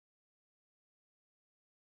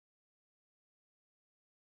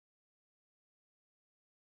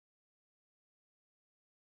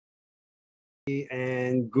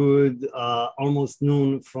and good almost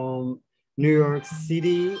noon from New York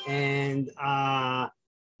City. And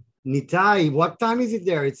Nitai, what time is it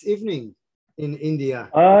there? It's evening in India.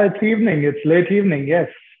 It's evening. It's late evening. Yes,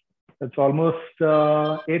 it's almost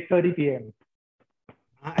 8:30 p.m.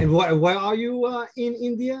 And where are you in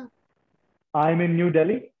India? I'm in New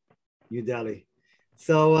Delhi. New Delhi.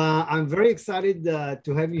 So I'm very excited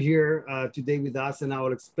to have you here today with us, and I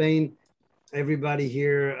will explain everybody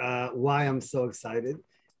here why I'm so excited.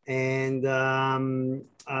 And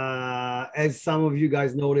as some of you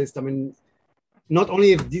guys noticed, I mean, not only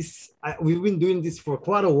if this, we've been doing this for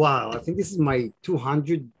quite a while. I think this is my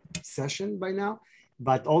 200 session by now,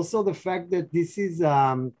 but also the fact that this is,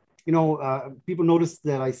 people noticed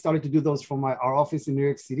that I started to do those from our office in New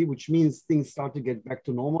York City, which means things start to get back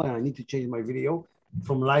to normal, and I need to change my video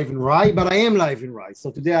from live in Rye, but I am live in Rye.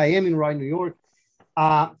 So today I am in Rye, New York.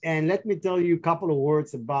 And let me tell you a couple of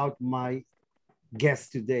words about my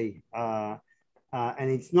guest today.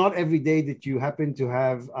 And it's not every day that you happen to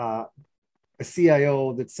have a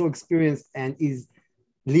CIO that's so experienced and is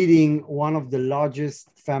leading one of the largest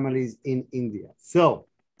families in India. So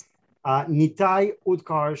Nitai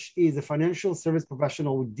Utkarsh is a financial service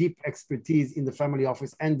professional with deep expertise in the family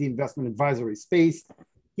office and the investment advisory space.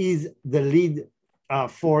 He's the lead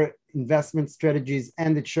for investment strategies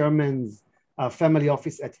and the chairman's family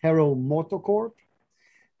office at MotoCorp.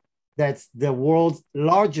 That's the world's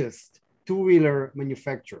largest two-wheeler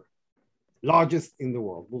manufacturer, largest in the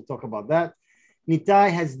world. We'll talk about that.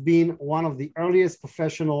 Nitai has been one of the earliest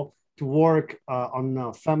professionals to work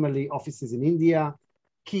on family offices in India,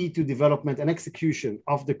 key to development and execution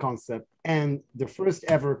of the concept, and the first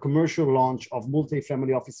ever commercial launch of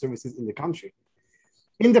multi-family office services in the country.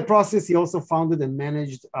 In the process, he also founded and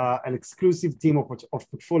managed an exclusive team of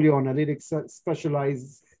portfolio analytics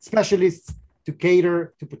specialists to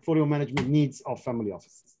cater to portfolio management needs of family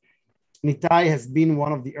offices. Nitai has been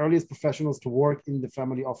one of the earliest professionals to work in the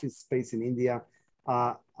family office space in India,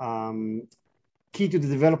 key to the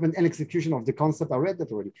development and execution of the concept, I read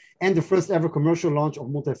that already, and the first ever commercial launch of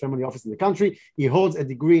multi-family office in the country. He holds a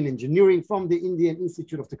degree in engineering from the Indian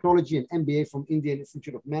Institute of Technology and MBA from Indian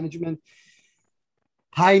Institute of Management.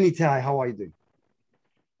 Hi, Nitai, how are you doing?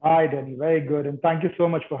 Hi, Danny, very good. And thank you so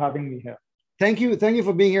much for having me here. Thank you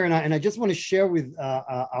for being here. And I just want to share with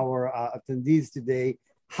our attendees today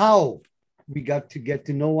how we got to get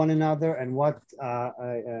to know one another and what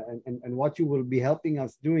you will be helping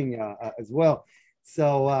us doing as well.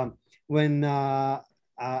 So when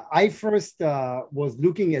I first was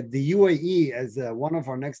looking at the UAE as one of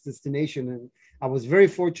our next destination, and I was very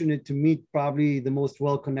fortunate to meet probably the most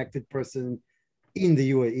well-connected person in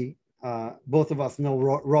the UAE. Both of us know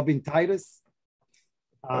Robin Titus,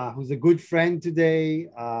 who's a good friend today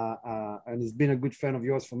and has been a good friend of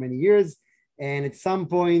yours for many years. And at some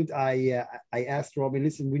point, I asked Robin,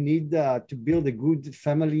 listen, we need to build a good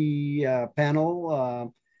family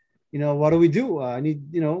panel. What do we do?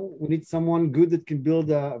 We need someone good that can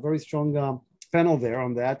build a very strong panel there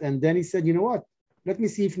on that. And then he said, you know what? Let me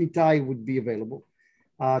see if Nitai would be available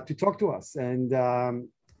to talk to us. And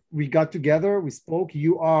we got together, we spoke.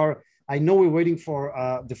 I know we're waiting for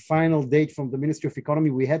the final date from the Ministry of Economy.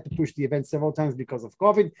 We had to push the event several times because of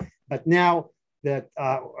COVID, but now that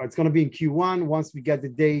it's going to be in Q1, once we get the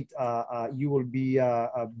date, you will be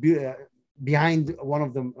behind one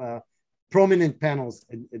of the prominent panels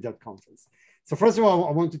at that conference. So first of all,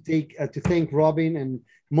 I want to thank Robin and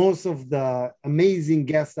most of the amazing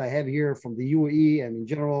guests I have here from the UAE and in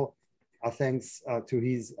general, thanks to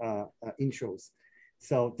his intros.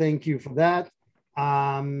 So thank you for that.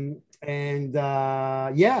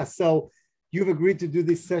 So you've agreed to do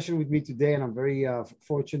this session with me today, and I'm very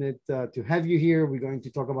fortunate to have you here. We're going to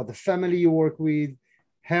talk about the family you work with,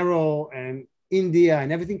 Hero and India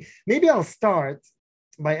and everything. Maybe I'll start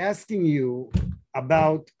by asking you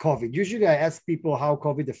about COVID. Usually I ask people how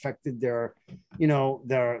COVID affected their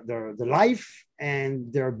life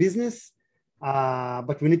and their business,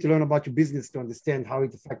 but we need to learn about your business to understand how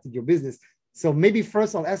it affected your business. So maybe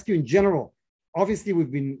first I'll ask you in general. Obviously,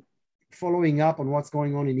 we've been following up on what's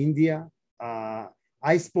going on in India.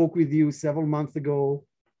 I spoke with you several months ago.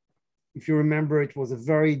 If you remember, it was a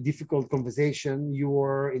very difficult conversation. You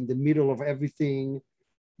were in the middle of everything.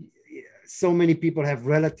 So many people have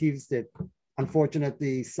relatives that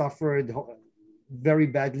unfortunately suffered very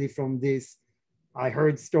badly from this. I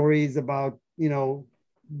heard stories about, the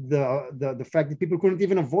fact that people couldn't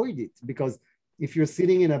even avoid it because if you're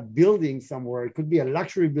sitting in a building somewhere, it could be a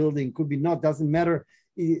luxury building, could be not, doesn't matter.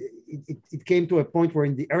 it came to a point where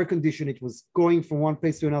in the air condition, it was going from one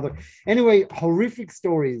place to another. Anyway, horrific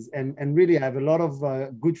stories. And really, I have a lot of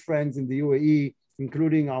good friends in the UAE,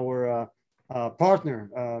 including our partner,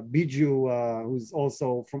 Biju, who's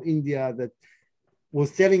also from India, that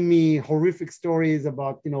was telling me horrific stories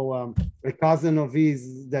about, a cousin of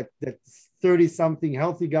his that's 30 something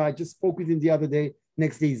healthy guy, just spoke with him the other day.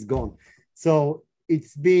 Next day he's gone. So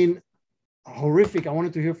it's been horrific. I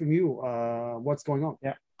wanted to hear from you. What's going on?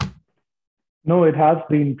 Yeah. No, it has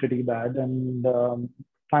been pretty bad. And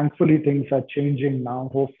thankfully, things are changing now,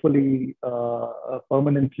 hopefully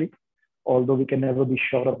permanently, although we can never be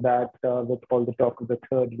sure of that with all the talk of the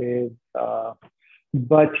third wave.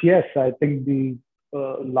 But yes, I think the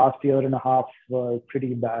last year and a half were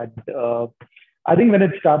pretty bad. I think when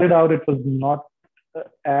it started out, it was not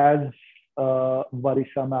as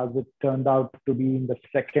worrisome as it turned out to be in the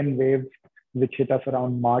second wave, which hit us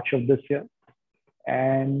around March of this year.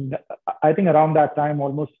 And I think around that time,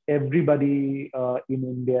 almost everybody in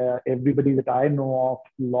India, everybody that I know of,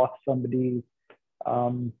 lost somebody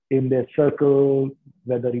in their circle,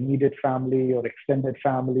 whether immediate family or extended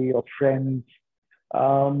family or friends.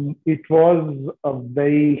 It was a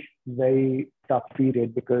very, very tough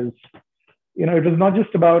period because, it was not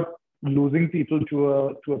just about losing people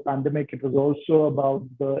to a pandemic. It was also about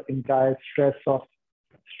the entire stress of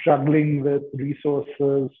struggling with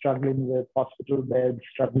resources, struggling with hospital beds,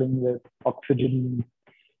 struggling with oxygen.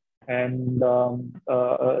 And,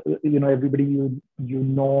 everybody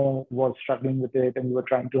was struggling with it and you were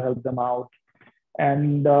trying to help them out.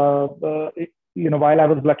 And, while I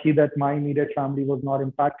was lucky that my immediate family was not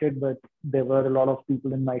impacted, but there were a lot of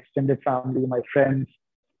people in my extended family, my friends,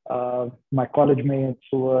 my college mates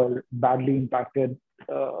who were badly impacted.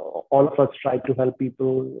 All of us tried to help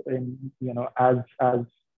people in, as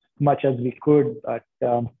much as we could. But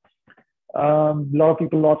a lot of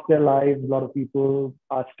people lost their lives. A lot of people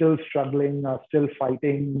are still struggling, are still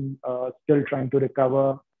fighting, still trying to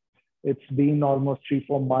recover. It's been almost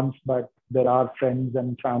 3-4 months, but there are friends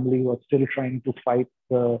and family who are still trying to fight,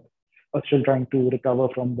 are still trying to recover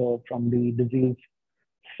from the disease.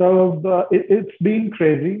 So it's been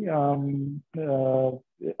crazy on the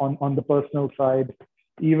personal side.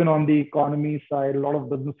 Even on the economy side, a lot of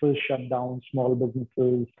businesses shut down, small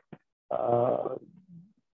businesses. There are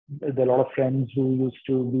a lot of friends who used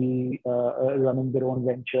to be running their own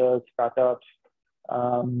ventures, startups.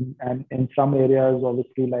 And in some areas,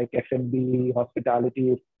 obviously, like F&B,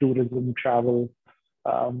 hospitality, tourism, travel,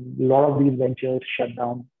 a lot of these ventures shut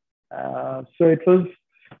down. So it was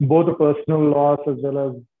both a personal loss as well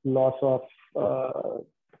as loss of,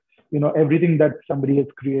 everything that somebody has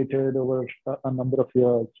created over a number of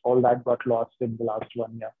years. All that got lost in the last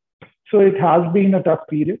 1 year. So it has been a tough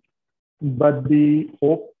period, but the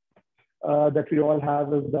hope that we all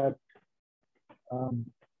have is that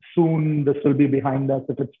soon this will be behind us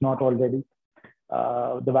if it's not already.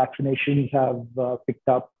 The vaccinations have picked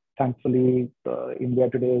up. Thankfully, India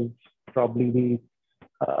today is probably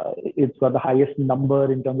it's got the highest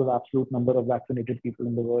number in terms of absolute number of vaccinated people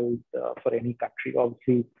in the world for any country.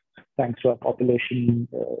 Obviously, thanks to our population,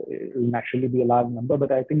 it will naturally be a large number.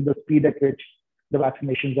 But I think the speed at which the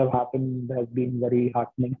vaccinations have happened has been very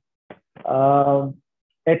heartening.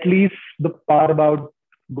 At least the part about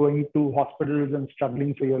going to hospitals and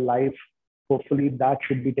struggling for your life, hopefully that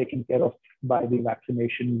should be taken care of by the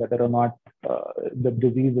vaccination. Whether or not the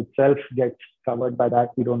disease itself gets covered by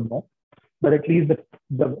that, we don't know. But at least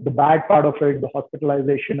the bad part of it, the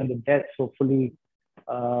hospitalization and the deaths, hopefully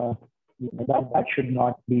that should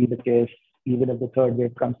not be the case, even if the third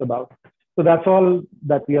wave comes about. So that's all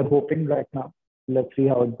that we are hoping right now. Let's see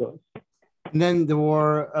how it goes. And then there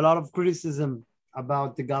were a lot of criticism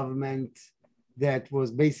about the government that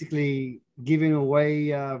was basically giving away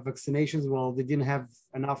vaccinations. Well, they didn't have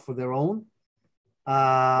enough for their own.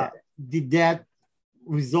 Did that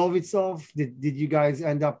resolve itself? Did you guys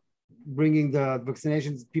end up bringing the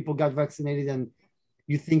vaccinations? People got vaccinated and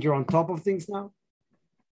you think you're on top of things now?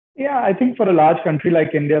 Yeah, I think for a large country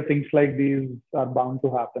like India, things like these are bound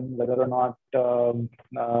to happen, whether or not,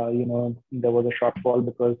 there was a shortfall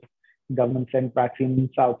because government sent vaccines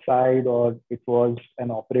outside or it was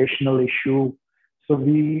an operational issue. So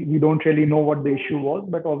we don't really know what the issue was,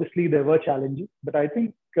 but obviously there were challenges. But I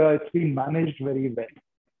think it's been managed very well.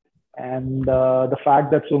 And the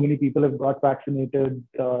fact that so many people have got vaccinated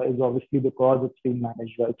is obviously because it's been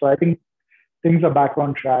managed well. So I think things are back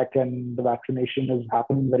on track and the vaccination is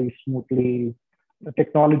happening very smoothly. The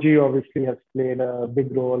technology obviously has played a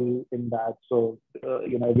big role in that. So,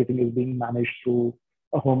 everything is being managed through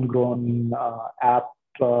a homegrown app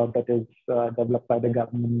that is developed by the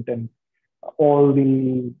government. And all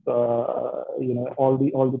the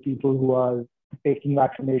all the people who are taking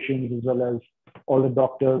vaccinations, as well as all the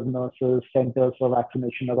doctors, nurses, centers for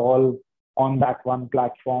vaccination are all on that one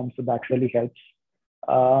platform. So that really helps.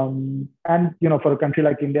 And for a country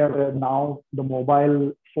like India, where now the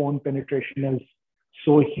mobile phone penetration is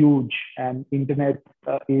so huge and internet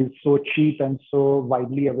is so cheap and so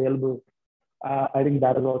widely available, I think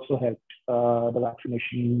that has also helped the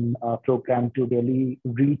vaccination program to really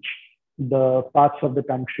reach the parts of the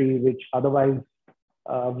country which otherwise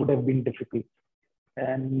would have been difficult.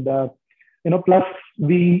 And plus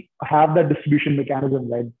we have that distribution mechanism,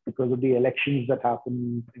 right? Because of the elections that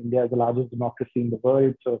happen. India is the largest democracy in the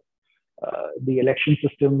world, so the election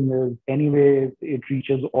system is anyway, it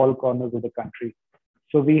reaches all corners of the country.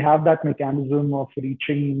 So we have that mechanism of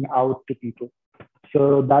reaching out to people.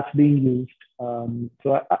 So that's being used.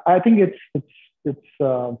 So I think it's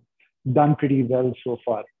done pretty well so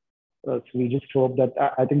far. So we just hope that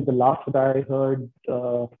I think the last that I heard,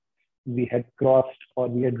 we had crossed or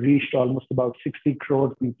we had reached almost about 60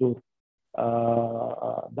 crore people.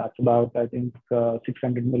 That's about, I think,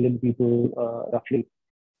 600 million people roughly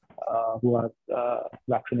who are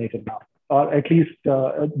vaccinated now, or at least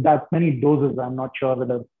that many doses. I'm not sure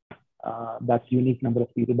whether that's unique number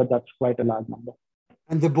of people, but that's quite a large number.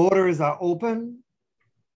 And the borders are open?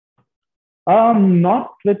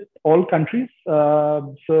 Not with all countries.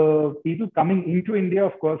 So people coming into India,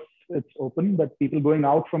 of course, it's open, but people going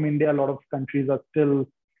out from India, a lot of countries are still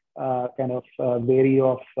kind of wary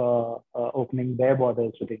of opening their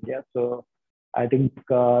borders with India. So I think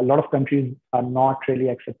a lot of countries are not really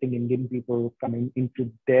accepting Indian people coming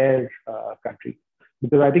into their country,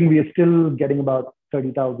 because I think we are still getting about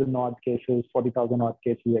 30,000 odd cases, 40,000 odd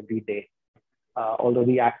cases every day. Although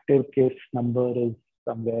the active case number is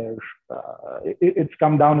somewhere, it's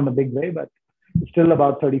come down in a big way, but it's still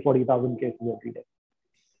about 30, 40,000 cases every day.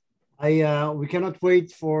 We cannot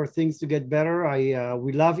wait for things to get better.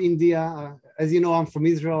 We love India. As you know, I'm from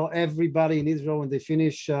Israel. Everybody in Israel, when they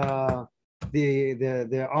finish their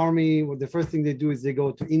army, the first thing they do is they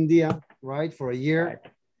go to India, right, for a year.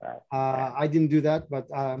 Right. I didn't do that, but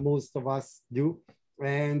most of us do.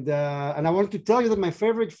 And I wanted to tell you that my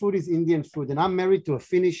favorite food is Indian food, and I'm married to a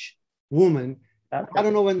Finnish woman. I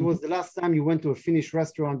don't know when was the last time you went to a Finnish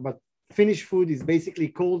restaurant, but Finnish food is basically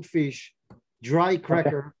cold fish, dry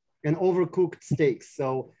cracker, and overcooked steaks.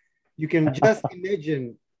 So you can just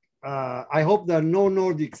imagine. I hope there are no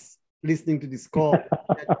Nordics listening to this call.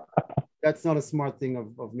 That's not a smart thing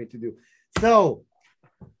of me to do. So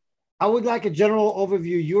I would like a general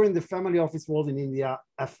overview. You're in the family office world in India.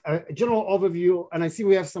 A general overview, and I see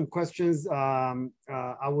we have some questions.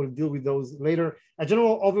 I will deal with those later. A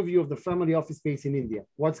general overview of the family office space in India.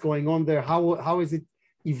 What's going on there? How has it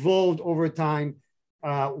evolved over time?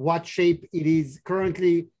 What shape it is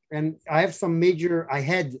currently? And I had some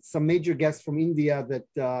major guests from India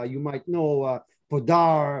that you might know,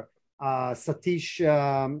 Podar, Satish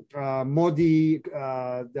Modi,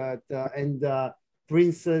 and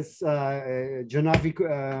Princess Janavi,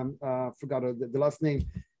 forgot the last name.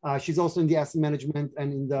 She's also in the asset management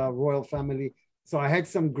and in the royal family. So I had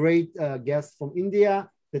some great guests from India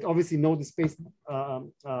that obviously know the space,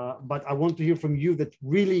 but I want to hear from you that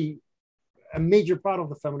really a major part of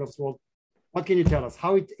the family office world. What can you tell us?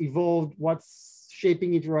 How it evolved? What's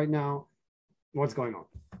shaping it right now? What's going on?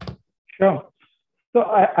 Sure. So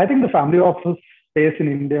I think the family office space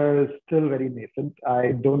in India is still very nascent.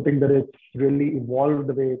 I don't think that it's really evolved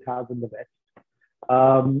the way it has in the West.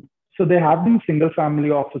 So there have been single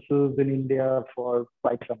family offices in India for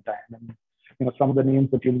quite some time. And some of the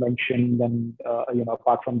names that you mentioned, and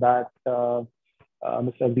apart from that,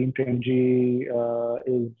 Mr. Azim Premji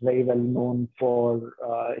is very well known for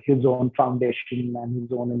his own foundation and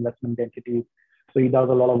his own investment entities. So he does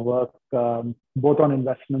a lot of work both on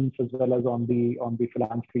investments as well as on the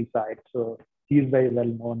philanthropy side. So he's very well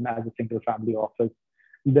known as a single family office.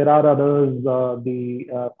 There are others,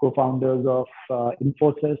 the co-founders of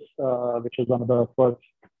Infosys, which is one of the first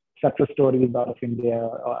success stories out of India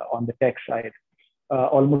on the tech side.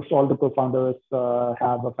 Almost all the co-founders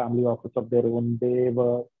have a family office of their own. They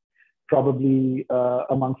were probably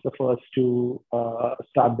amongst the first to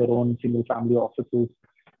start their own single family offices.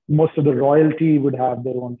 Most of the royalty would have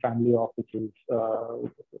their own family offices.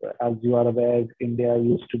 As you are aware, India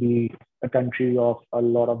used to be a country of a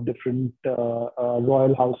lot of different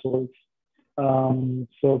royal households.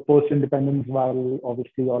 So post-independence, while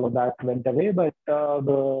obviously all of that went away, but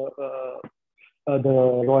the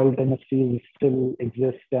royal dynasties still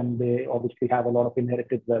exist, and they obviously have a lot of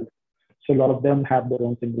inherited wealth. So a lot of them have their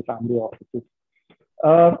own single family offices.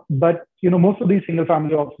 But most of these single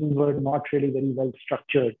family offices were not really very well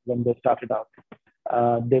structured when they started out.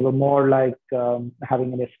 They were more like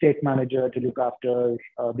having an estate manager to look after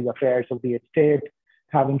the affairs of the estate,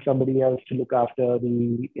 having somebody else to look after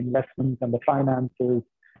the investments and the finances,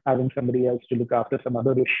 having somebody else to look after some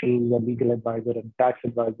other issues, a legal advisor and tax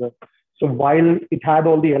advisor. So while it had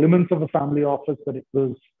all the elements of a family office, but it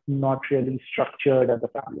was not really structured as a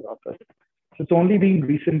family office. So it's only been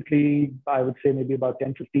recently, I would say maybe about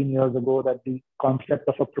 10, 15 years ago, that the concept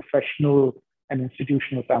of a professional and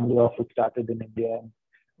institutional family office started in India.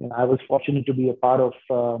 And I was fortunate to be a part of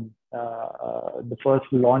the first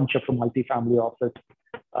launch of a multi-family office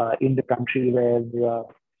in the country, where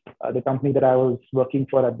the company that I was working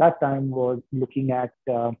for at that time was looking at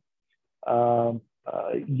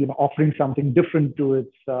offering something different to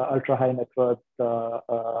its ultra high net worth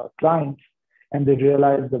clients, and they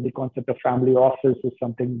realized that the concept of family office is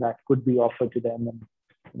something that could be offered to them.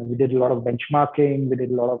 And we did a lot of benchmarking, we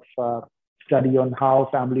did a lot of study on how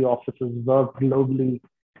family offices work globally,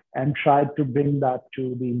 and tried to bring that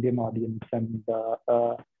to the Indian audience. And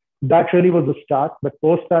that really was the start. But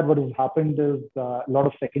post that, what has happened is a lot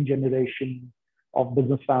of second generation of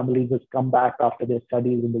business families has come back after their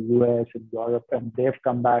studies in the US and Europe, and they've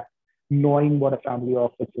come back knowing what a family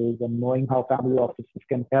office is and knowing how family offices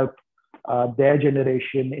can help their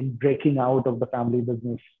generation in breaking out of the family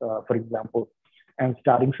business, for example, and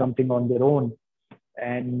starting something on their own.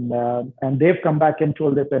 And they've come back and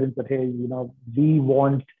told their parents that, hey, we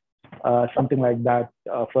want something like that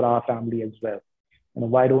for our family as well.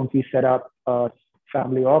 Why don't we set up a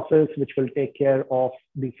family office which will take care of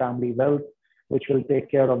the family wealth, which will take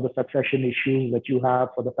care of the succession issues that you have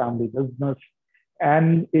for the family business,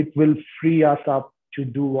 and it will free us up to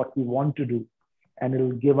do what we want to do, and it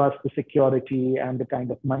will give us the security and the kind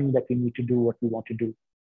of money that we need to do what we want to do.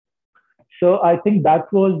 So I think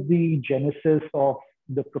that was the genesis of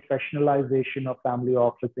the professionalization of family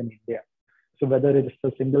office in India. So whether it's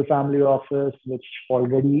a single family office, which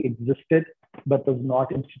already existed but was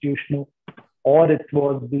not institutional, or it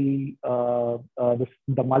was the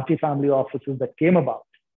multi-family offices that came about,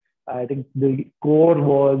 I think the core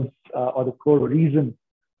was, or the core reason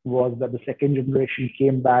was that the second generation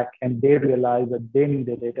came back and they realized that they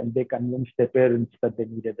needed it, and they convinced their parents that they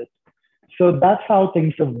needed it. So that's how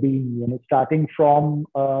things have been, starting from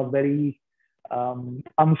a very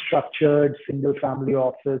unstructured single family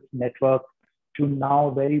office network to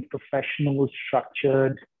now very professional,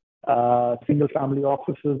 structured single family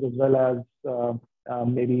offices, as well as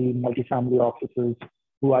maybe multi-family offices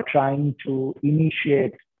who are trying to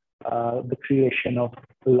initiate the creation of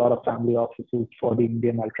a lot of family offices for the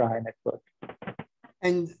Indian ultra high net worth.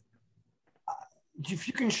 And if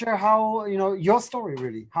you can share how, your story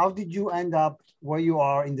really, how did you end up where you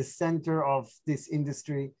are in the center of this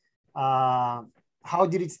industry? How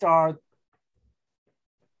did it start?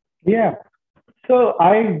 Yeah, so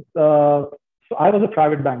I was a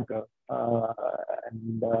private banker,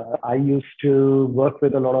 and I used to work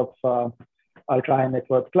with a lot of ultra high net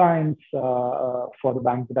worth clients for the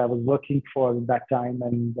bank that I was working for at that time,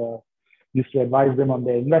 and used to advise them on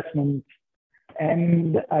their investments.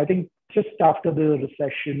 And I think just after the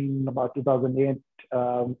recession, about 2008,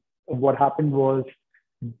 what happened was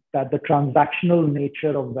that the transactional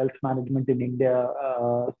nature of wealth management in India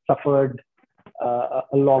suffered a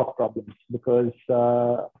lot of problems, because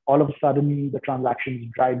all of a sudden the transactions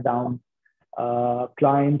dried down.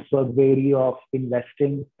 Clients were wary of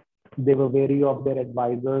investing. They were wary of their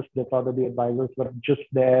advisors. They thought that the advisors were just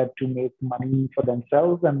there to make money for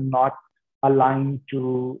themselves and not aligned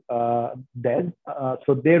to them.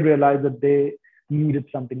 So they realized that they needed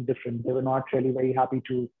something different. They were not really very happy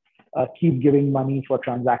to keep giving money for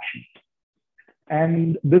transactions.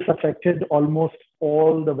 And this affected almost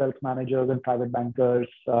all the wealth managers and private bankers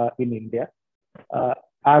in India,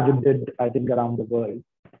 as it did, I think, around the world.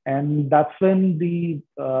 And that's when the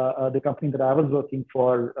company that I was working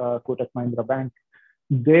for, Kotak Mahindra Bank,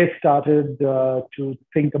 they started to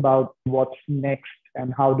think about what's next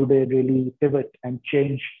and how do they really pivot and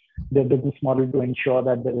change their business model to ensure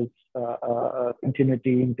that there is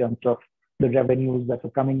continuity in terms of the revenues that were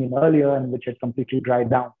coming in earlier and which had completely dried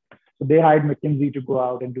down. So they hired McKinsey to go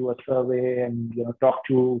out and do a survey and talk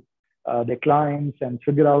to their clients and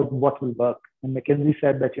figure out what will work. And McKinsey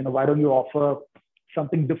said that, why don't you offer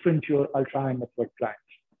something different to your ultra high net worth clients?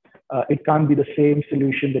 It can't be the same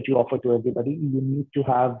solution that you offer to everybody. You need to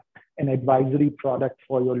have an advisory product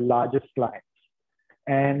for your largest clients.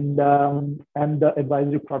 And the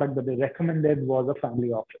advisory product that they recommended was a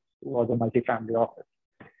family office, was a multi-family office.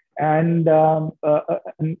 And around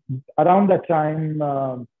that time,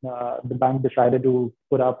 the bank decided to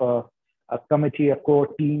put up a committee, a core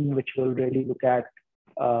team, which will really look at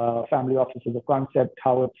family office as a concept,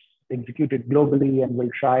 how it's executed globally, and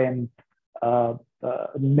will try and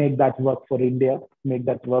make that work for India, make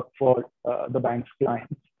that work for the bank's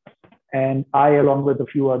clients. And I, along with a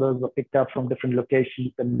few others, were picked up from different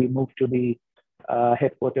locations, and we moved to the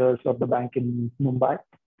headquarters of the bank in Mumbai.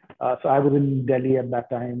 So I was in Delhi at that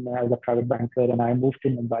time as a private banker, and I moved to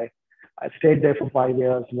Mumbai. I stayed there for 5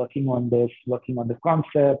 years, working on this, working on the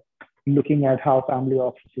concept, looking at how family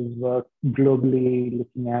offices work globally,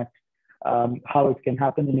 looking at how it can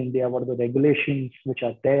happen in India, what are the regulations which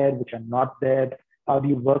are there, which are not there, how do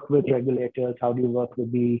you work with regulators, how do you work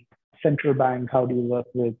with the central bank, how do you work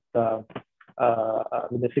with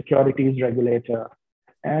the securities regulator.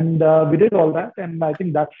 And we did all that, and I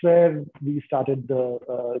think that's where we started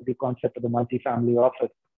the concept of the multifamily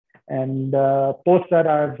office. And post that,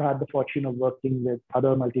 I've had the fortune of working with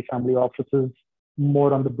other multifamily offices,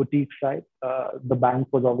 more on the boutique side. The bank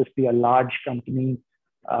was obviously a large company,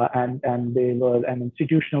 and they were an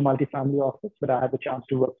institutional multifamily office, but I had the chance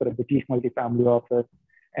to work for a boutique multifamily office.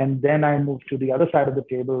 And then I moved to the other side of the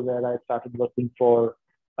table where I started working for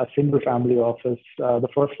a single family office. The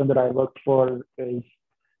first one that I worked for is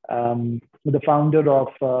the founder of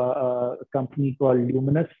a company called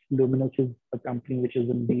Luminous. Luminous is a company which is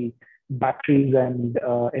in the batteries and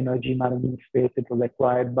energy management space. It was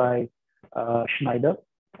acquired by Schneider.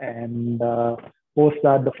 And post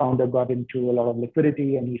that, the founder got into a lot of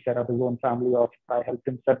liquidity, and he set up his own family office. I helped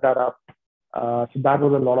him set that up. So that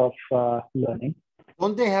was a lot of learning.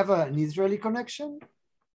 Don't they have an Israeli connection?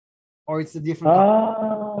 Or it's a different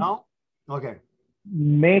company? No? Okay.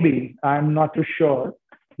 Maybe. I'm not too sure.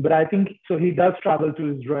 But I think, so he does travel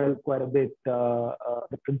to Israel quite a bit, the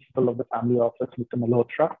principal of the family office, Mr.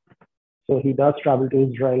 Malhotra. So he does travel to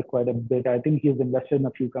Israel quite a bit. I think he's invested in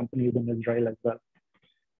a few companies in Israel as well.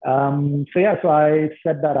 So I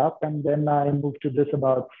set that up, and then I moved to this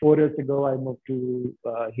about 4 years ago. I moved to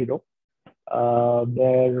Hero,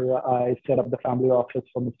 where I set up the family office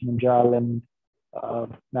for Mr. Munjal, and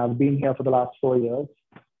I've been here for the last 4 years.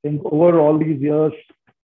 I think over all these years,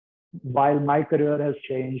 while my career has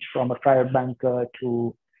changed from a private banker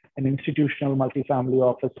to an institutional multifamily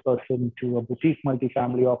office person to a boutique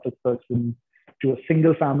multifamily office person to a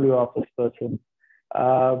single family office person.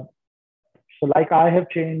 So like I have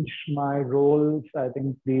changed my roles, I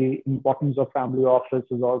think the importance of family office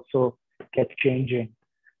is also kept changing.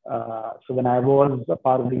 So when I was a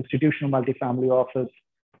part of the institutional multifamily office,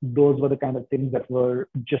 those were the kind of things that were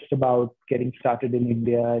just about getting started in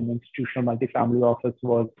India, and institutional multifamily office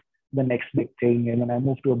was the next big thing. And when I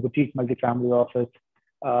moved to a boutique multifamily office,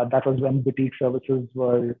 that was when boutique services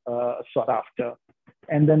were sought after.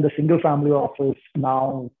 And then the single family office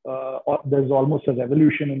now, there's almost a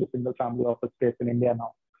revolution in the single family office space in India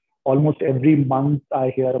now. Almost every month I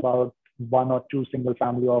hear about 1 or 2 single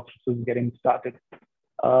family offices getting started,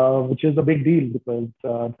 which is a big deal because,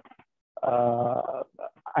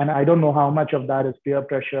 and I don't know how much of that is peer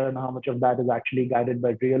pressure and how much of that is actually guided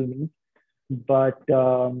by real needs. But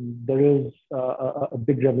there is a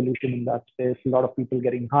big revolution in that space. A lot of people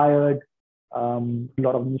getting hired, a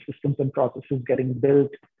lot of new systems and processes getting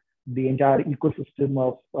built, the entire ecosystem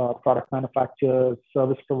of product manufacturers,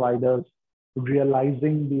 service providers,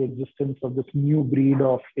 realizing the existence of this new breed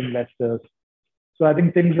of investors. So I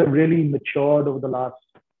think things have really matured over the last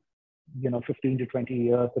 15 to 20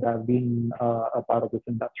 years that I've been a part of this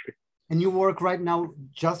industry. And you work right now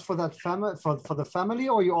just for that family, for the family,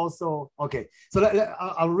 or you also, okay. So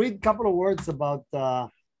I'll read a couple of words about the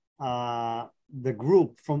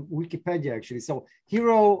group from Wikipedia, actually. So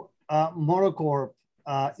Hero MotoCorp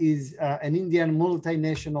is an Indian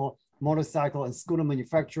multinational motorcycle and scooter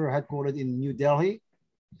manufacturer headquartered in New Delhi.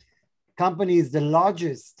 Company is the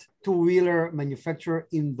largest two-wheeler manufacturer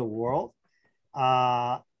in the world.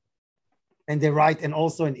 And they write, and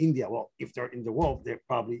also in India. Well, if they're in the world, they're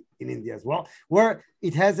probably in India as well, where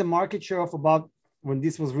it has a market share of about, when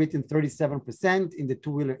this was written, 37% in the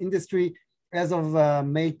two-wheeler industry. As of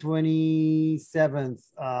May 27th,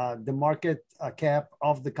 the market cap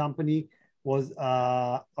of the company was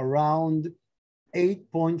around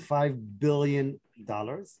 $8.5 billion.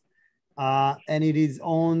 And it is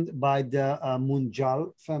owned by the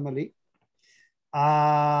Munjal family.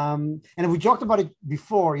 And we talked about it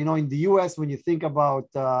before, in the US, when you think about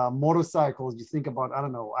motorcycles, you think about, I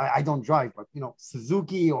don't know, I don't drive, but,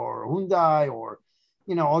 Suzuki or Hyundai or,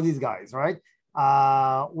 all these guys, right?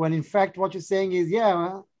 When in fact, what you're saying is,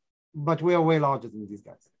 yeah, but we are way larger than these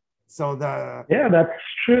guys. So the Yeah, that's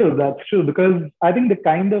true. That's true. Because I think the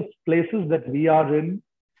kind of places that we are in,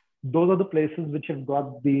 those are the places which have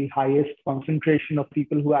got the highest concentration of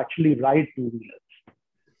people who actually ride two-wheelers.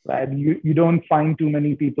 Right? You don't find too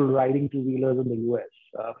many people riding two-wheelers in the US,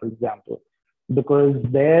 for example, because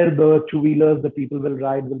there the two-wheelers that people will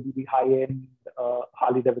ride will be the high-end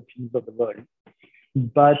Harley Davidsons of the world.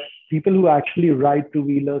 But people who actually ride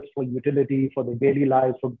two-wheelers for utility, for their daily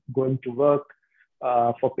life, for going to work,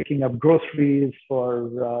 for picking up groceries, for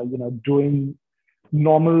doing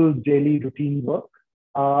normal daily routine work,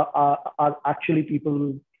 are actually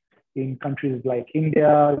people in countries like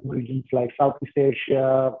India, regions like Southeast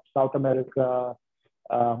Asia, South America,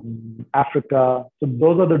 Africa. So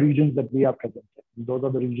those are the regions that we are present in. Those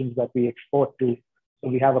are the regions that we export to. So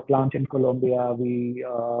we have a plant in Colombia. We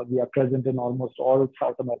are present in almost all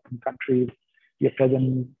South American countries. We are present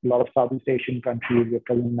in a lot of Southeast Asian countries. We are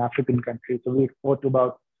present in African countries. So we export to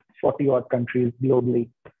about 40 odd countries globally.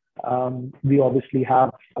 We obviously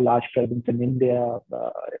have a large presence in India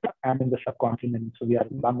and in the subcontinent. So we are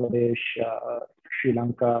in Bangladesh, Sri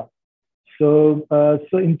Lanka. So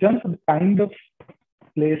in terms of the kind of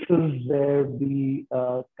places where the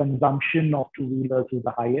consumption of two-wheelers is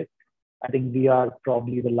the highest, I think we are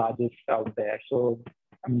probably the largest out there. So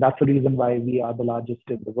that's the reason why we are the largest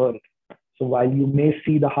in the world. So while you may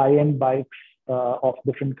see the high-end bikes of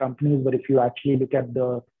different companies, but if you actually look at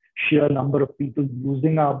the sheer number of people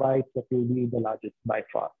using our bikes, that will be the largest by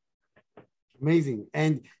far. Amazing.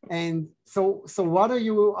 And so what are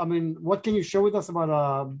you, I mean, what can you share with us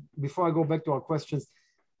about, before I go back to our questions,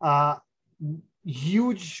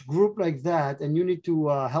 huge group like that, and you need to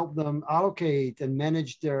help them allocate and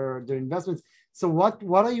manage their investments. So what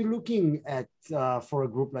are you looking at for a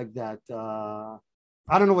group like that?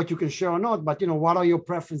 I don't know what you can share or not, but what are your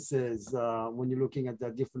preferences when you're looking at the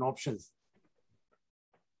different options?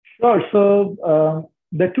 Sure. So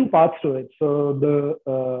there are two parts to it. So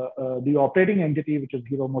the operating entity, which is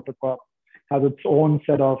Hero MotoCorp, has its own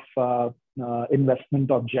set of investment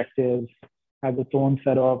objectives, has its own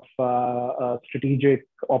set of strategic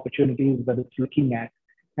opportunities that it's looking at.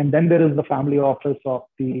 And then there is the family office of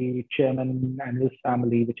the chairman and his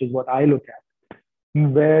family, which is what I look at,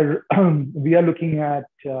 where we are looking at,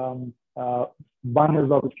 one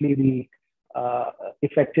is obviously the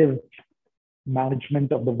effective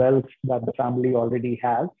management of the wealth that the family already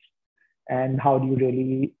has, and how do you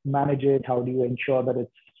really manage it? How do you ensure that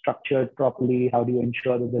it's structured properly? How do you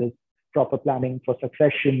ensure that there is proper planning for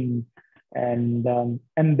succession? And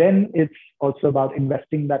then it's also about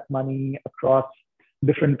investing that money across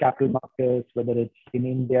different capital markets, whether it's in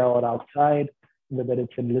India or outside, whether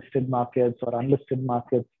it's in listed markets or unlisted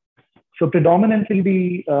markets. So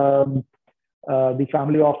predominantly the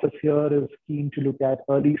family office here is keen to look at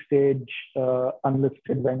early stage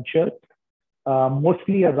unlisted ventures,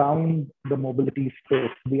 mostly around the mobility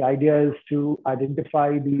space. The idea is to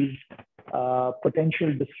identify these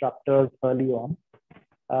potential disruptors early on,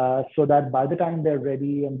 so that by the time they're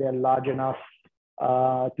ready and they're large enough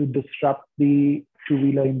to disrupt the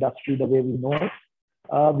two-wheeler industry the way we know it,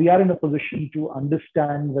 we are in a position to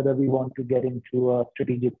understand whether we want to get into a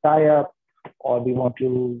strategic tie-up, or we want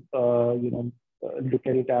to look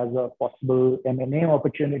at it as a possible M&A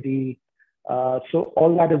opportunity. So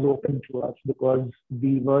all that is open to us because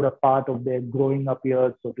we were a part of their growing up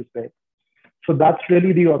years, so to say. So that's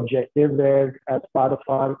really the objective, where as part of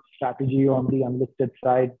our strategy on the unlisted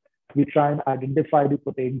side, we try and identify the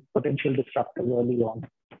potential disruptors early on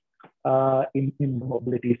in the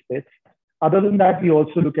mobility space. Other than that, we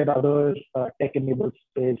also look at other tech-enabled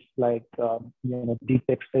space like deep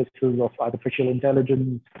tech spaces of artificial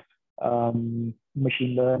intelligence,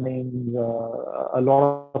 machine learning, a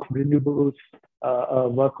lot of renewables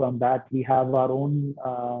work on that. We have our own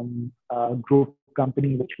group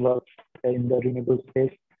company which works in the renewable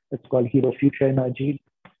space. It's called Hero Future Energy.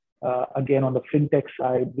 Again, on the fintech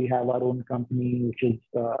side, we have our own company, which is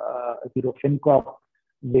Hero FinCorp,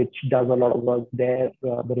 which does a lot of work there.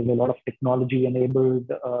 There is a lot of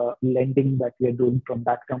technology-enabled lending that we are doing from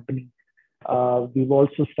that company. We've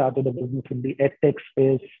also started a business in the edtech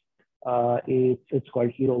space. It's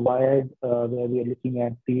called Hero Wired, where we are looking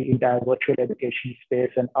at the entire virtual education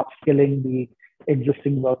space and upskilling the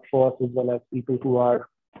existing workforce, as well as people who are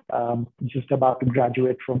just about to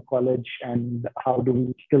graduate from college, and how do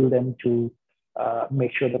we skill them to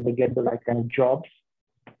make sure that they get the right kind of jobs.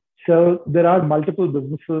 So there are multiple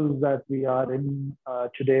businesses that we are in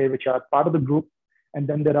today, which are part of the group. And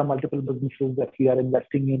then there are multiple businesses that we are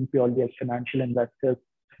investing in purely as financial investors.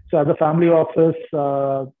 So as a family office,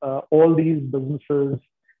 all these businesses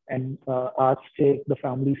And our stake, the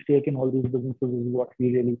family stake in all these businesses is what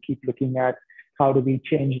we really keep looking at. How do we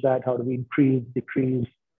change that? How do we increase, decrease,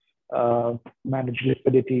 manage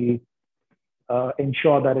liquidity,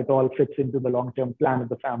 ensure that it all fits into the long-term plan of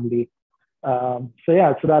the family? So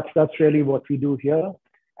that's really what we do here.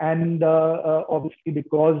 And obviously,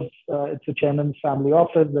 because it's a chairman's family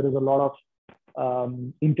office, there is a lot of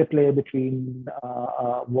interplay between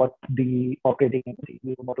what the operating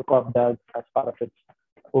entity, MotoCorp, does as part of its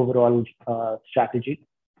overall strategy.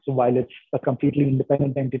 So while it's a completely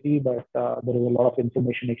independent entity, but there is a lot of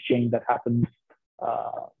information exchange that happens,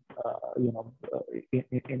 in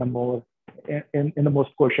the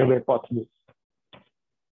most kosher way possible.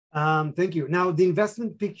 Thank you. Now, the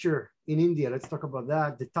investment picture in India, let's talk about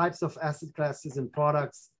that. The types of asset classes and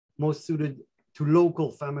products most suited to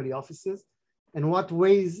local family offices, and what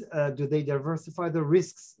ways do they diversify the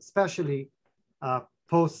risks, especially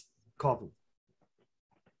post-COVID?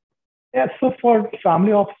 Yeah, so for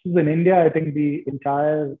family offices in India, I think the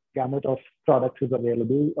entire gamut of products is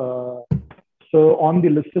available. So on the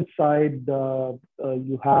listed side,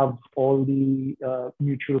 you have all the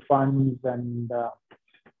mutual funds and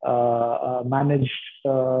managed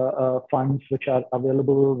funds which are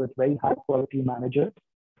available with very high quality managers.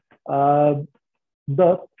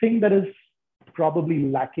 The thing that is probably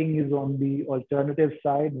lacking is on the alternative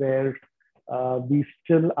side, where we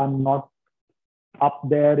still are not up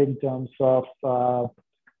there in terms of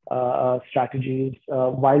strategies.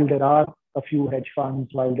 While there are a few hedge funds,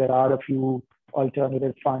 while there are a few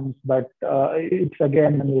alternative funds, but it's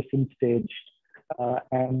again a nascent stage.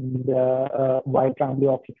 And while family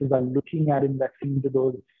offices are looking at investing into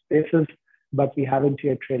those spaces, but we haven't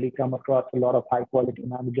yet really come across a lot of high quality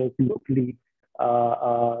managers locally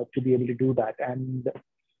to be able to do that. And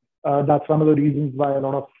that's one of the reasons why a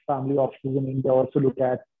lot of family offices in India also look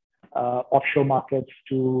at offshore markets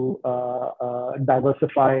to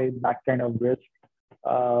diversify that kind of risk.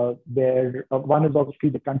 Where one is obviously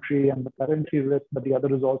the country and the currency risk, but the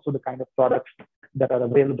other is also the kind of products that are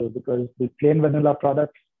available, because the plain vanilla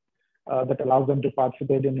products that allow them to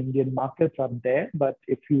participate in Indian markets are there. But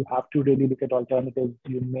if you have to really look at alternatives,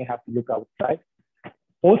 you may have to look outside.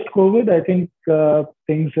 Post-COVID, I think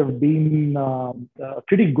things have been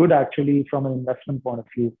pretty good actually from an investment point of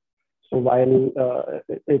view. So while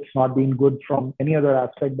it's not been good from any other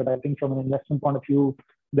aspect, but I think from an investment point of view,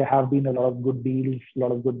 there have been a lot of good deals, a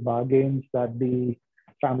lot of good bargains that the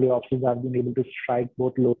family offices have been able to strike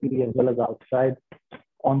both locally as well as outside.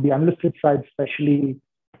 On the unlisted side, especially,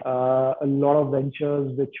 a lot of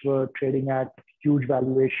ventures which were trading at huge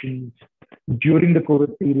valuations during the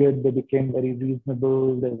COVID period, they became very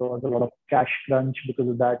reasonable. There was a lot of cash crunch because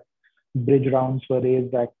of that. Bridge rounds were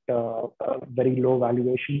raised at very low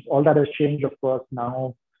valuations. All that has changed, of course.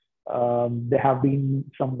 Now there have been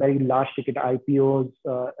some very large ticket IPOs.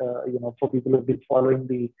 For people who have been following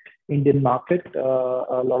the Indian market,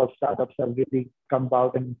 a lot of startups have really come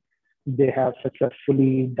out and they have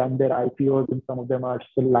successfully done their IPOs, and some of them are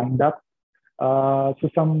still lined up. So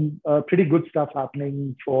some pretty good stuff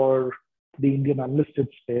happening for the Indian unlisted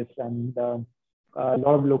space, and a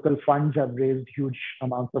lot of local funds have raised huge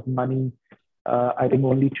amounts of money. I think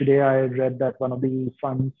only today I read that one of the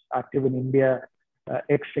funds active in India,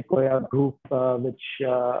 ex-Sequoia Group, which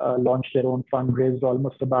launched their own fund, raised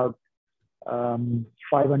almost about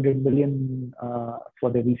 500 million for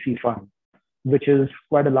their VC fund, which is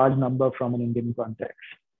quite a large number from an Indian context.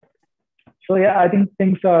 So yeah, I think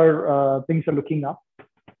things are looking up.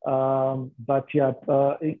 But yeah,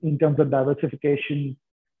 in terms of diversification,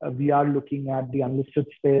 we are looking at the unlisted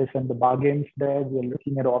space and the bargains there. We're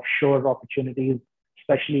looking at offshore opportunities,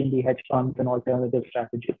 especially in the hedge funds and alternative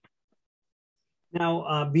strategies.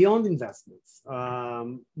 Now, beyond investments,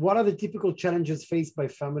 what are the typical challenges faced by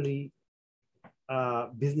family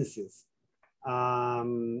businesses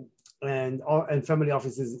and family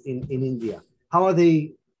offices in India? How are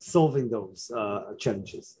they solving those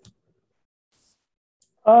challenges?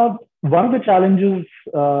 One of the challenges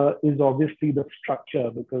is obviously the structure,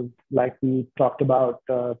 because like we talked about,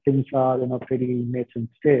 things are in a pretty nascent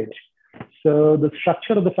stage. So the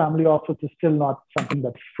structure of the family office is still not something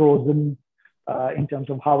that's frozen in terms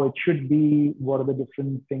of how it should be. What are the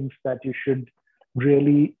different things that you should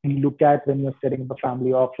really look at when you're setting up a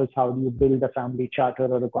family office? How do you build a family charter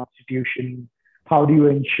or a constitution? How do you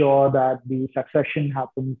ensure that the succession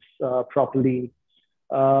happens properly?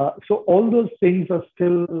 So all those things are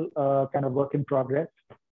still kind of work in progress.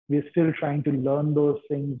 We're still trying to learn those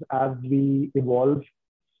things as we evolve.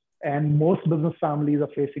 And most business families are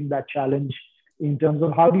facing that challenge in terms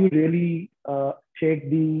of how do you really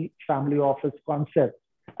take the family office concept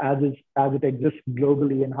as it exists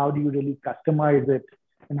globally, and how do you really customize it,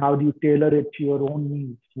 and how do you tailor it to your own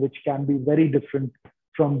needs, which can be very different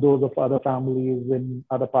from those of other families in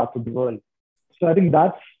other parts of the world. So I think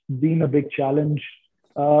that's been a big challenge.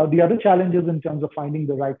 The other challenge is in terms of finding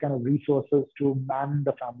the right kind of resources to man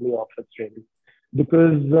the family office, really,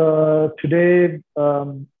 because today,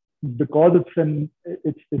 because it's in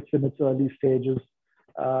its early stages,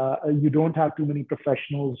 you don't have too many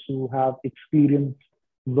professionals who have experience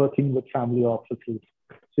working with family offices.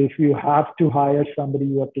 So if you have to hire somebody,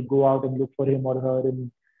 you have to go out and look for him or her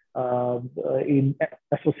in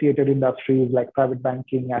associated industries like private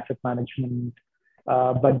banking, asset management,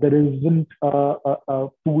 but there isn't a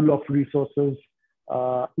pool of resources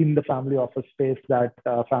in the family office space that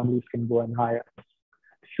families can go and hire.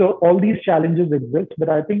 So all these challenges exist, but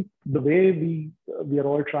I think the way we are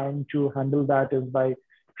all trying to handle that is by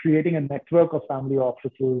creating a network of family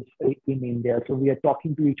offices in India. So we are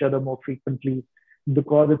talking to each other more frequently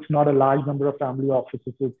because it's not a large number of family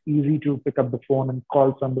offices. It's easy to pick up the phone and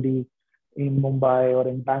call somebody in Mumbai or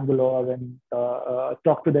in Bangalore and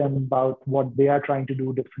talk to them about what they are trying to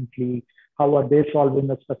do differently. How are they solving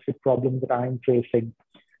a specific problem that I'm facing?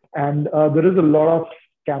 And there is a lot of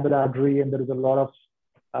camaraderie and there is a lot of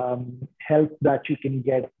help that you can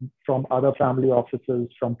get from other family offices,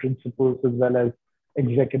 from principals as well as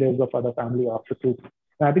executives of other family offices.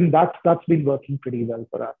 And I think that's been working pretty well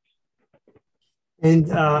for us. And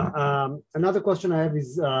another question I have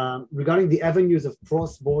is regarding the avenues of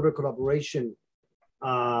cross-border collaboration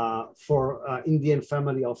for Indian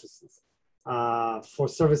family offices, for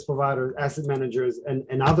service providers, asset managers,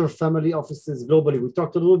 and other family offices globally. We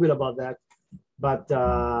talked a little bit about that, but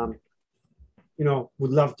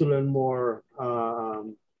would love to learn more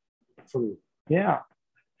from you. Yeah.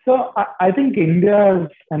 So I think India as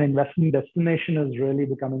an investment destination is really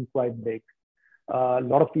becoming quite big. A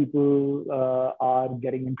lot of people are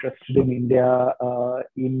getting interested in India,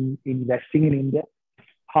 in investing in India.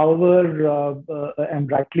 However, and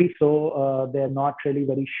rightly so, they're not really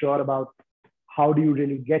very sure about how do you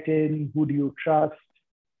really get in, who do you trust,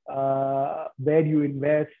 where do you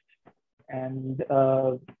invest. And,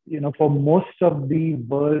 for most of the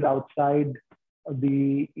world outside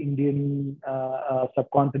the Indian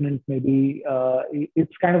subcontinent, maybe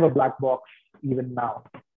it's kind of a black box even now.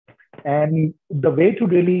 And the way to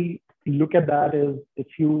really look at that is if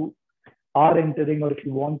you are entering or if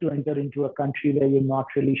you want to enter into a country where you're not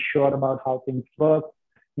really sure about how things work,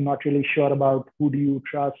 you're not really sure about who do you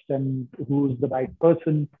trust and who's the right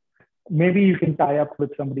person, maybe you can tie up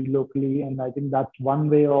with somebody locally. And I think that's one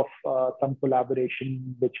way of some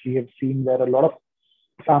collaboration, which we have seen where a lot of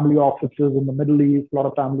family offices in the Middle East, a lot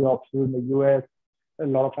of family offices in the US, a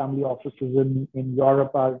lot of family offices in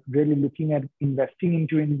Europe are really looking at investing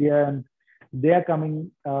into India, and they are coming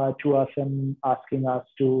to us and asking us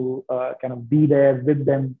to kind of be there with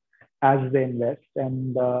them as they invest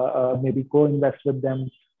and maybe co-invest with them,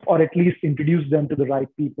 or at least introduce them to the right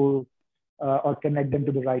people or connect them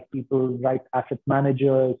to the right people, right asset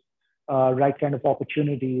managers, right kind of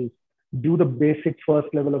opportunities, do the basic first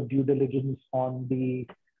level of due diligence on the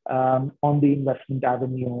investment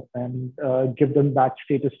avenue and give them that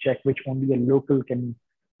status check, which only a local can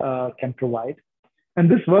provide. And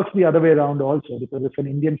this works the other way around also, because if an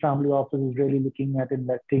Indian family office is really looking at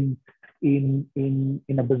investing in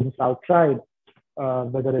a business outside,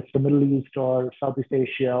 whether it's the Middle East or Southeast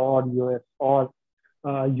Asia or US or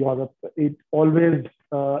Europe, it always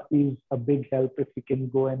is a big help if we can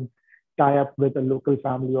go and tie up with a local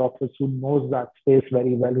family office who knows that space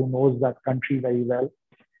very well, who knows that country very well,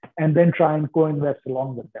 and then try and co-invest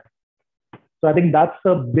along with them. So I think that's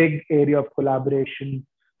a big area of collaboration,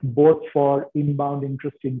 both for inbound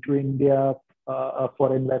interest into India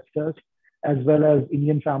for investors, as well as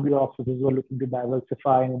Indian family offices who are looking to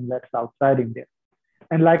diversify and invest outside India.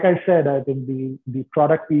 And like I said, I think the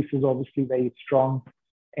product piece is obviously very strong.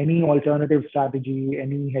 Any alternative strategy,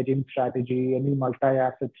 any hedging strategy, any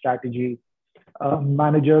multi-asset strategy,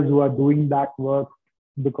 managers who are doing that work,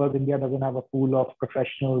 because India doesn't have a pool of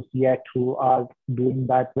professionals yet who are doing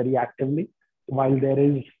that very actively. While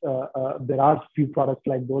there are few products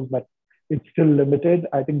like those, but it's still limited.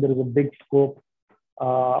 I think there is a big scope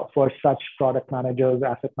for such product managers,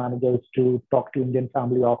 asset managers to talk to Indian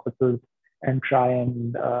family offices and try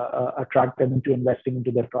and attract them into investing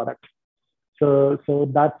into their products. So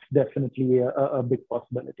that's definitely a big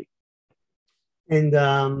possibility. And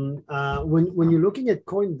when you're looking at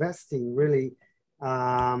co-investing, really,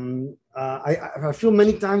 I feel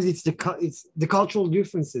many times it's the cultural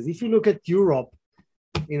differences. If you look at Europe,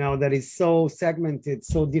 that is so segmented,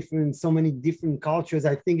 so different, so many different cultures.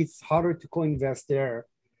 I think it's harder to co-invest there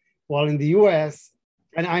while in the US,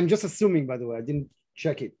 and I'm just assuming, by the way, I didn't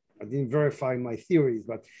check it, I didn't verify my theories,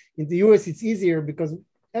 but in the US, it's easier because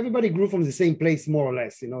everybody grew from the same place, more or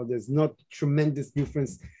less. You know, there's not tremendous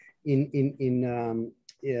difference in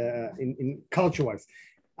culture-wise.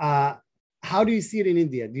 How do you see it in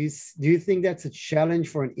India? Do you think that's a challenge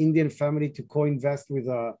for an Indian family to co-invest with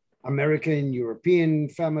a American, European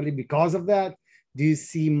family because of that? Do you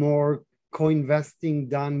see more co-investing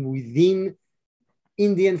done within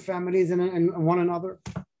Indian families and one another?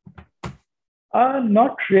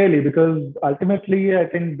 Not really, because ultimately, I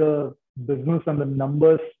think the business and the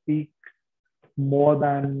numbers speak more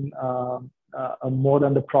than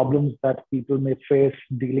the problems that people may face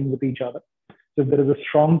dealing with each other. So if there is a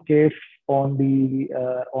strong case on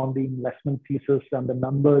the investment thesis and the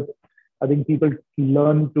numbers, I think people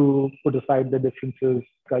learn to put aside the differences,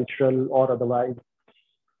 cultural or otherwise.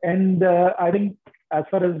 And I think as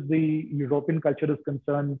far as the European culture is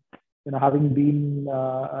concerned, having been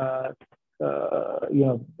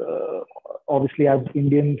obviously as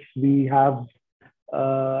Indians, we have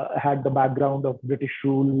had the background of British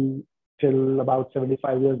rule till about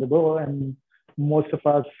 75 years ago, and most of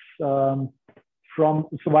us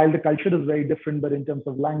so while the culture is very different, but in terms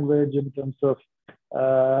of language, in terms of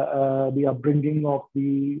the upbringing of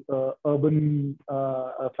the urban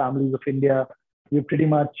families of India, we're pretty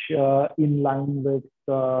much in line with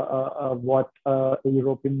what a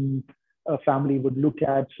European family would look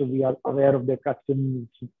at. So we are aware of their customs,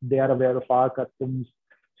 they are aware of our customs.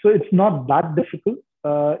 So it's not that difficult.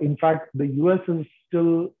 In fact, the US is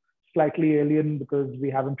still slightly alien because we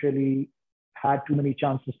haven't really had too many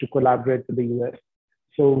chances to collaborate with the US.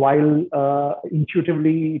 So while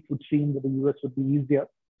intuitively it would seem that the US would be easier,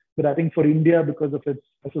 but I think for India, because of its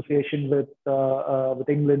association with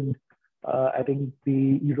England, I think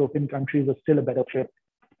the European countries are still a better fit.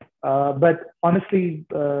 But honestly,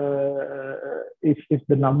 if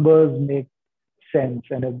the numbers make sense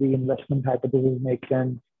and if the investment hypothesis makes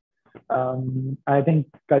sense, I think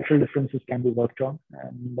cultural differences can be worked on.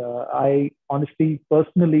 And I honestly,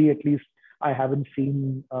 personally, at least, I haven't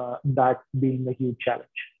seen that being a huge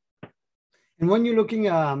challenge. And when you're looking,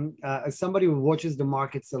 as somebody who watches the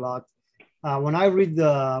markets a lot, when I read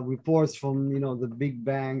the reports from the big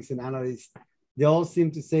banks and analysts, they all seem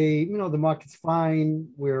to say, the market's fine,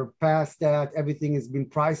 we're past that, everything has been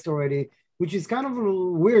priced already, which is kind of a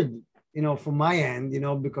little weird, from my end,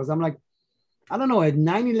 because I'm like, I don't know, at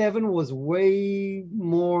 9/11 was way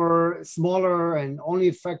more smaller and only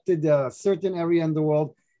affected a certain area in the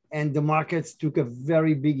world, and the markets took a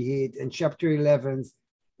very big hit and Chapter 11s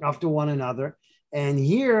after one another. And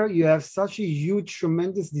here you have such a huge,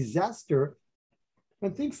 tremendous disaster,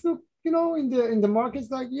 and things look, in the markets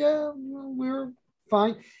like, yeah, we're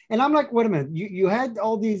fine. And I'm like, wait a minute, you had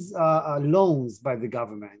all these loans by the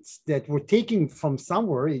governments that were taken from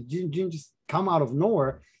somewhere. It didn't just come out of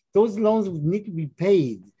nowhere. Those loans would need to be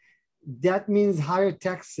paid. That means higher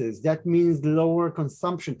taxes. That means lower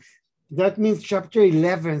consumption. That means Chapter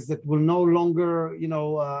 11s that will no longer,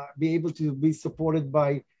 be able to be supported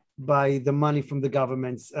by the money from the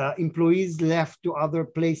governments. Employees left to other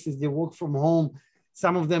places. They work from home.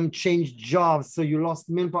 Some of them changed jobs, so you lost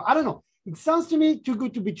manpower. I don't know. It sounds to me too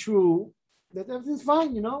good to be true that everything's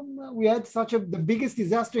fine. We had the biggest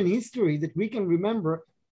disaster in history that we can remember,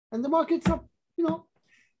 and the markets are,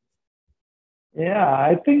 Yeah,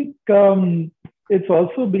 I think it's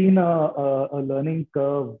also been a learning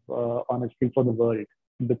curve, honestly, for the world,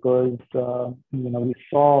 because we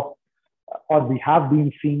saw, or we have been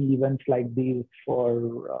seeing events like these for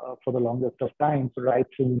the longest of time, so right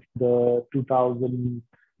since the 2000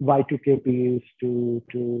 Y2K piece to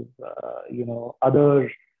other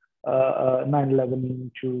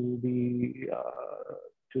 9/11 to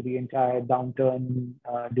the entire downturn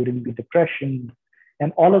during the Depression.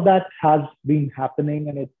 And all of that has been happening,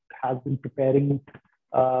 and it has been preparing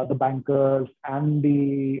the bankers and the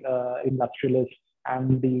industrialists and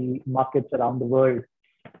the markets around the world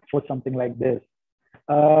for something like this.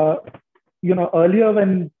 Earlier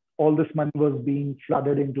when all this money was being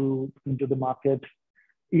flooded into the markets,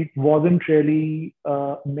 it wasn't really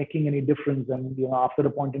making any difference. And after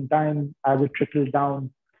a point in time, as it trickled down,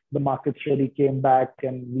 the markets really came back,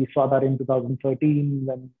 and we saw that in 2013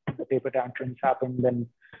 when the taper tantrums happened, and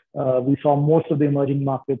we saw most of the emerging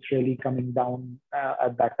markets really coming down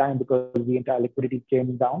at that time because the entire liquidity came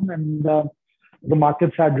down, and the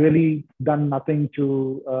markets had really done nothing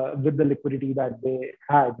with the liquidity that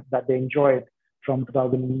they enjoyed from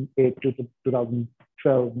 2008 to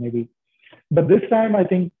 2012 maybe. But this time, I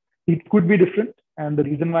think it could be different, and the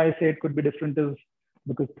reason why I say it could be different is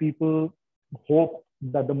because people hope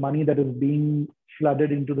that the money that is being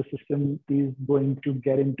flooded into the system is going to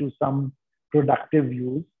get into some productive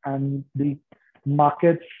use, and the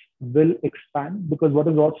markets will expand. Because what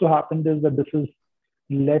has also happened is that this has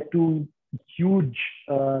led to huge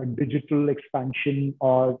digital expansion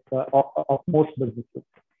of most businesses.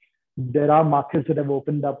 There are markets that have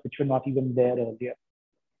opened up which were not even there earlier.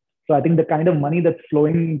 So I think the kind of money that's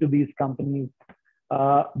flowing into these companies,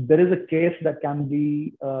 there is a case that can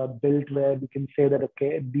be built where we can say that,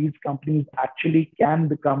 okay, these companies actually can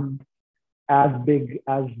become as big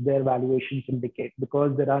as their valuations indicate,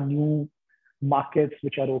 because there are new markets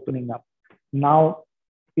which are opening up. Now,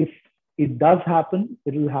 if it does happen,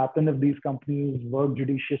 it will happen if these companies work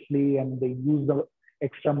judiciously and they use the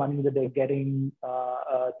extra money that they're getting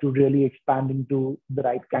to really expand into the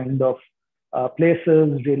right kind of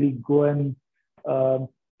places, really go and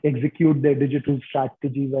execute their digital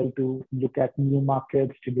strategy well, to look at new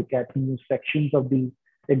markets, to look at new sections of the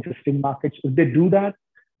existing markets. If they do that,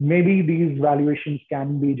 maybe these valuations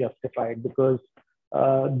can be justified, because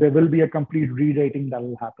there will be a complete re-rating that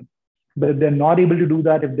will happen. But if they're not able to do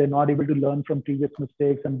that, if they're not able to learn from previous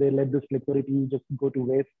mistakes and they let this liquidity just go to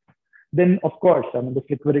waste, then of course, I mean, this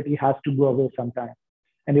liquidity has to go away sometime.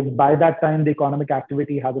 And if by that time the economic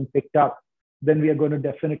activity hasn't picked up, then we are going to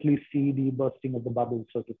definitely see the bursting of the bubble,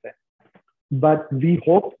 so to say. But we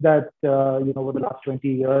hope that over the last 20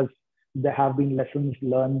 years, there have been lessons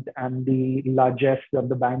learned, and the largesse that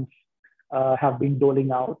the banks have been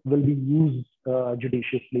doling out will be used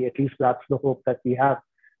judiciously. At least that's the hope that we have.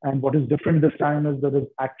 And what is different this time is there is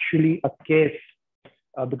actually a case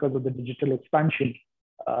because of the digital expansion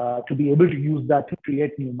to be able to use that to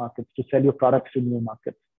create new markets, to sell your products to new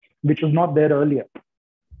markets, which was not there earlier.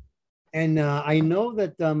 And I know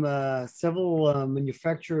that several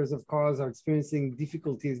manufacturers of cars are experiencing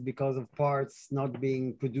difficulties because of parts not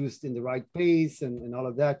being produced in the right pace and all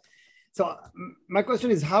of that. So my question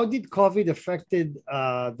is, how did COVID affected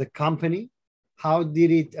the company? How did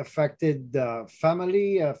it affected the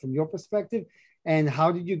family from your perspective? And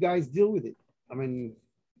how did you guys deal with it? I mean,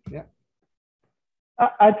 yeah.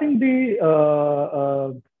 I think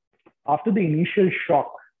after the initial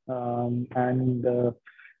shock, and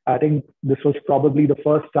I think this was probably the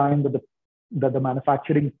first time that the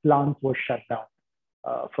manufacturing plant was shut down.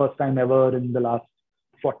 First time ever in the last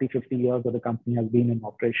 40, 50 years that the company has been in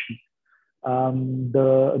operation.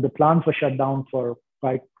 The plants were shut down for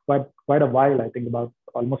quite a while. I think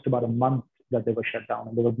almost about a month that they were shut down,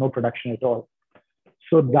 and there was no production at all.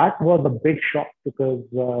 So that was a big shock, because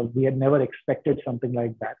we had never expected something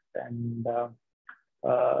like that. And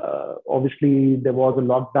obviously there was a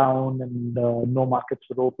lockdown, and no markets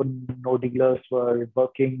were open, no dealers were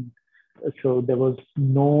working. So there was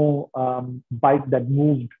no bike that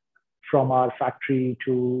moved from our factory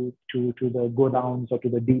to the godowns or to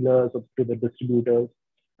the dealers or to the distributors.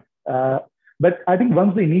 But I think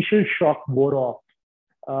once the initial shock wore off,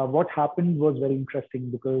 what happened was very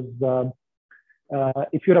interesting, because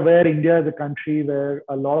if you're aware, India is a country where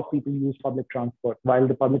a lot of people use public transport. While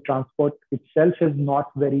the public transport itself is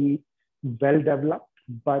not very well developed,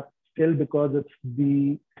 but still, because it's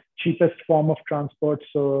the cheapest form of transport,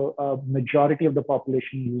 so a majority of the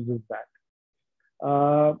population uses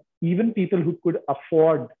that. Even people who could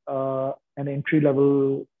afford an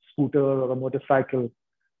entry-level scooter or a motorcycle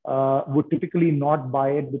would typically not buy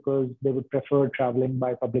it, because they would prefer traveling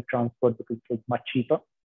by public transport because it's much cheaper.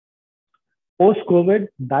 Post-COVID,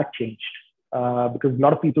 that changed because a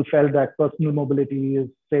lot of people felt that personal mobility is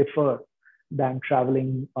safer than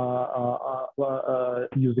traveling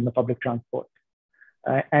using a public transport.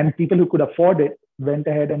 And people who could afford it went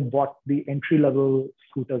ahead and bought the entry-level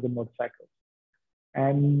scooters and motorcycles.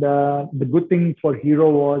 And the good thing for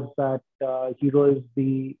Hero was that Hero is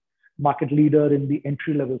the market leader in the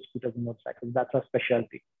entry-level scooters and motorcycles. That's our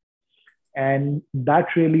specialty. And that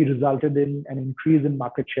really resulted in an increase in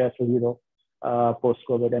market share for Hero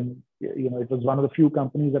post-COVID. And it was one of the few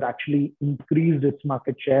companies that actually increased its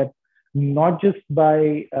market share, not just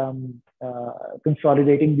by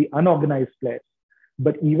consolidating the unorganized players,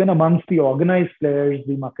 but even amongst the organized players,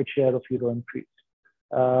 the market share of Hero increased.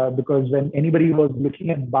 Because when anybody was looking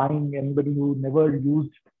at buying, anybody who never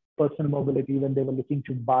used personal mobility, when they were looking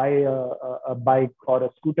to buy a bike or a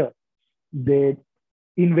scooter, they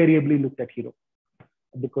invariably looked at Hero,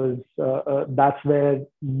 because that's where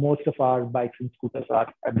most of our bikes and scooters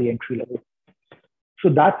are, at the entry level. So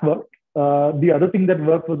that worked. The other thing that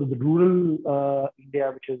worked was the rural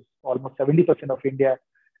India, which is almost 70% of India,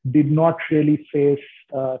 did not really face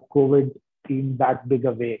COVID in that big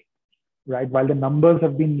a way, right? While the numbers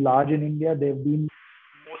have been large in India, they've been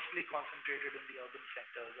mostly concentrated in the urban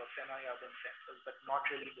centers or semi-urban not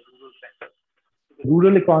really in the rural sector. The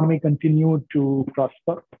rural economy continued to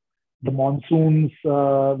prosper. The monsoons,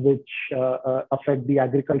 which affect the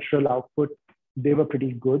agricultural output, they were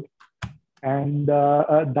pretty good. And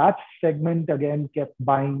that segment, again, kept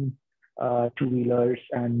buying two-wheelers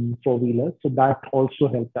and four-wheelers. So that also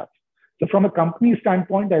helped us. So from a company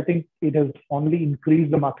standpoint, I think it has only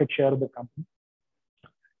increased the market share of the company.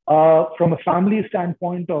 From a family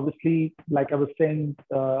standpoint, obviously, like I was saying,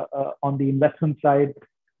 on the investment side,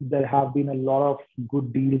 there have been a lot of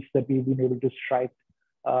good deals that we've been able to strike,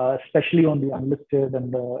 especially on the unlisted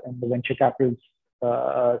and the venture capital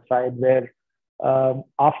side, where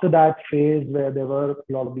after that phase where there were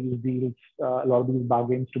a lot of these deals, a lot of these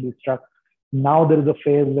bargains to be struck, now there is a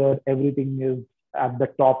phase where everything is at the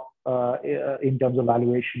top in terms of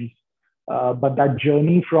valuations. But that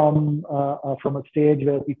journey from a stage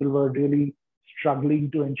where people were really struggling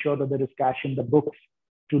to ensure that there is cash in the books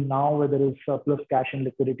to now where there is surplus cash and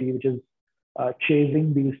liquidity, which is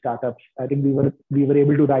chasing these startups. I think we were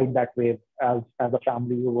able to ride that wave as a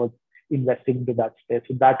family who was investing into that space.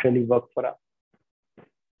 So that really worked for us.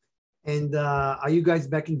 And are you guys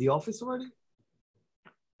back in the office already?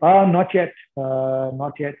 Not yet.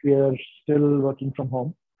 Not yet. We are still working from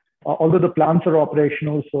home. Although the plants are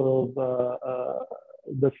operational, so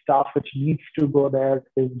the staff which needs to go there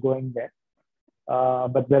is going there.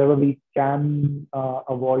 But wherever we can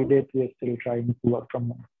avoid it, we are still trying to work from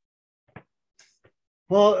home.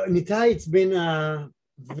 Well, Nitai, it's been a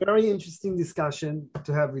very interesting discussion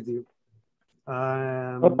to have with you.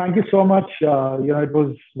 Well, thank you so much. It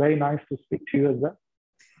was very nice to speak to you as well.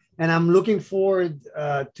 And I'm looking forward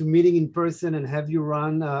to meeting in person and have you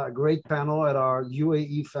run a great panel at our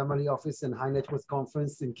UAE Family Office and High Net Worth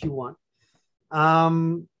Conference in Q1.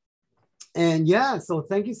 And yeah, so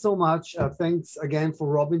thank you so much. Thanks again for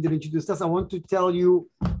Robin that introduced us. I want to tell you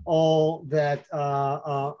all that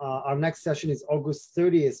our next session is August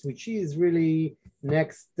 30th, which is really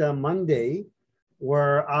next Monday,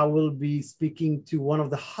 where I will be speaking to one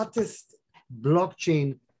of the hottest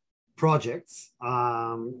blockchain projects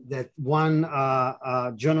that one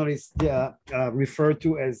journalist referred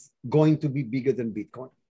to as going to be bigger than Bitcoin.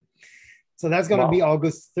 So that's going to be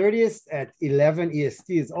August 30th at 11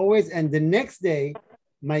 EST as always. And the next day,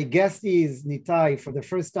 my guest is Nitai for the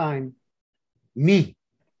first time, me.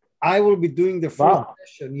 I will be doing the first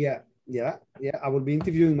session. Yeah. I will be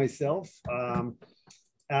interviewing myself.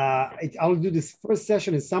 I will do this first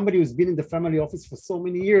session as somebody who's been in the family office for so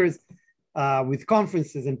many years with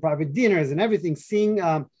conferences and private dinners and everything, seeing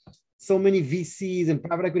so many VCs and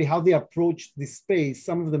private equity, how they approach this space.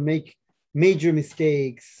 Some of them make major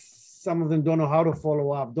mistakes. Some of them don't know how to follow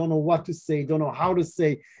up, don't know what to say, don't know how to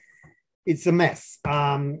say. It's a mess.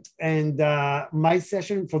 And my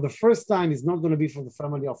session for the first time is not going to be for the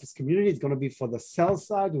family office community. It's going to be for the sell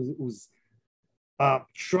side who's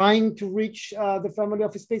trying to reach the family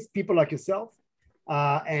office space, people like yourself.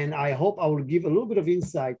 And I hope I will give a little bit of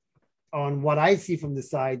insight on what I see from the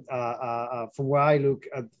side, from where I look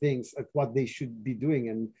at things, at what they should be doing.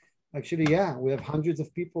 And actually, yeah, we have hundreds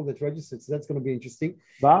of people that registered, so that's going to be interesting.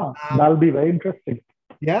 Wow, that'll be very interesting.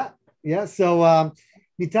 Yeah. So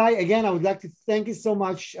Nitai, again, I would like to thank you so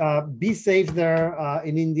much. Be safe there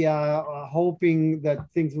in India, hoping that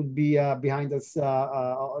things would be behind us,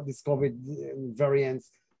 this COVID variants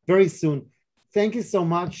very soon. Thank you so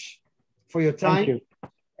much for your time. Thank you.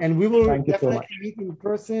 And we will definitely meet in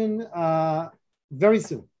person very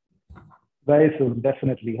soon. Very soon,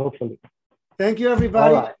 definitely, hopefully. Thank you,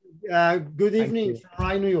 everybody. Good evening from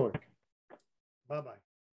Rye, New York. Bye-bye.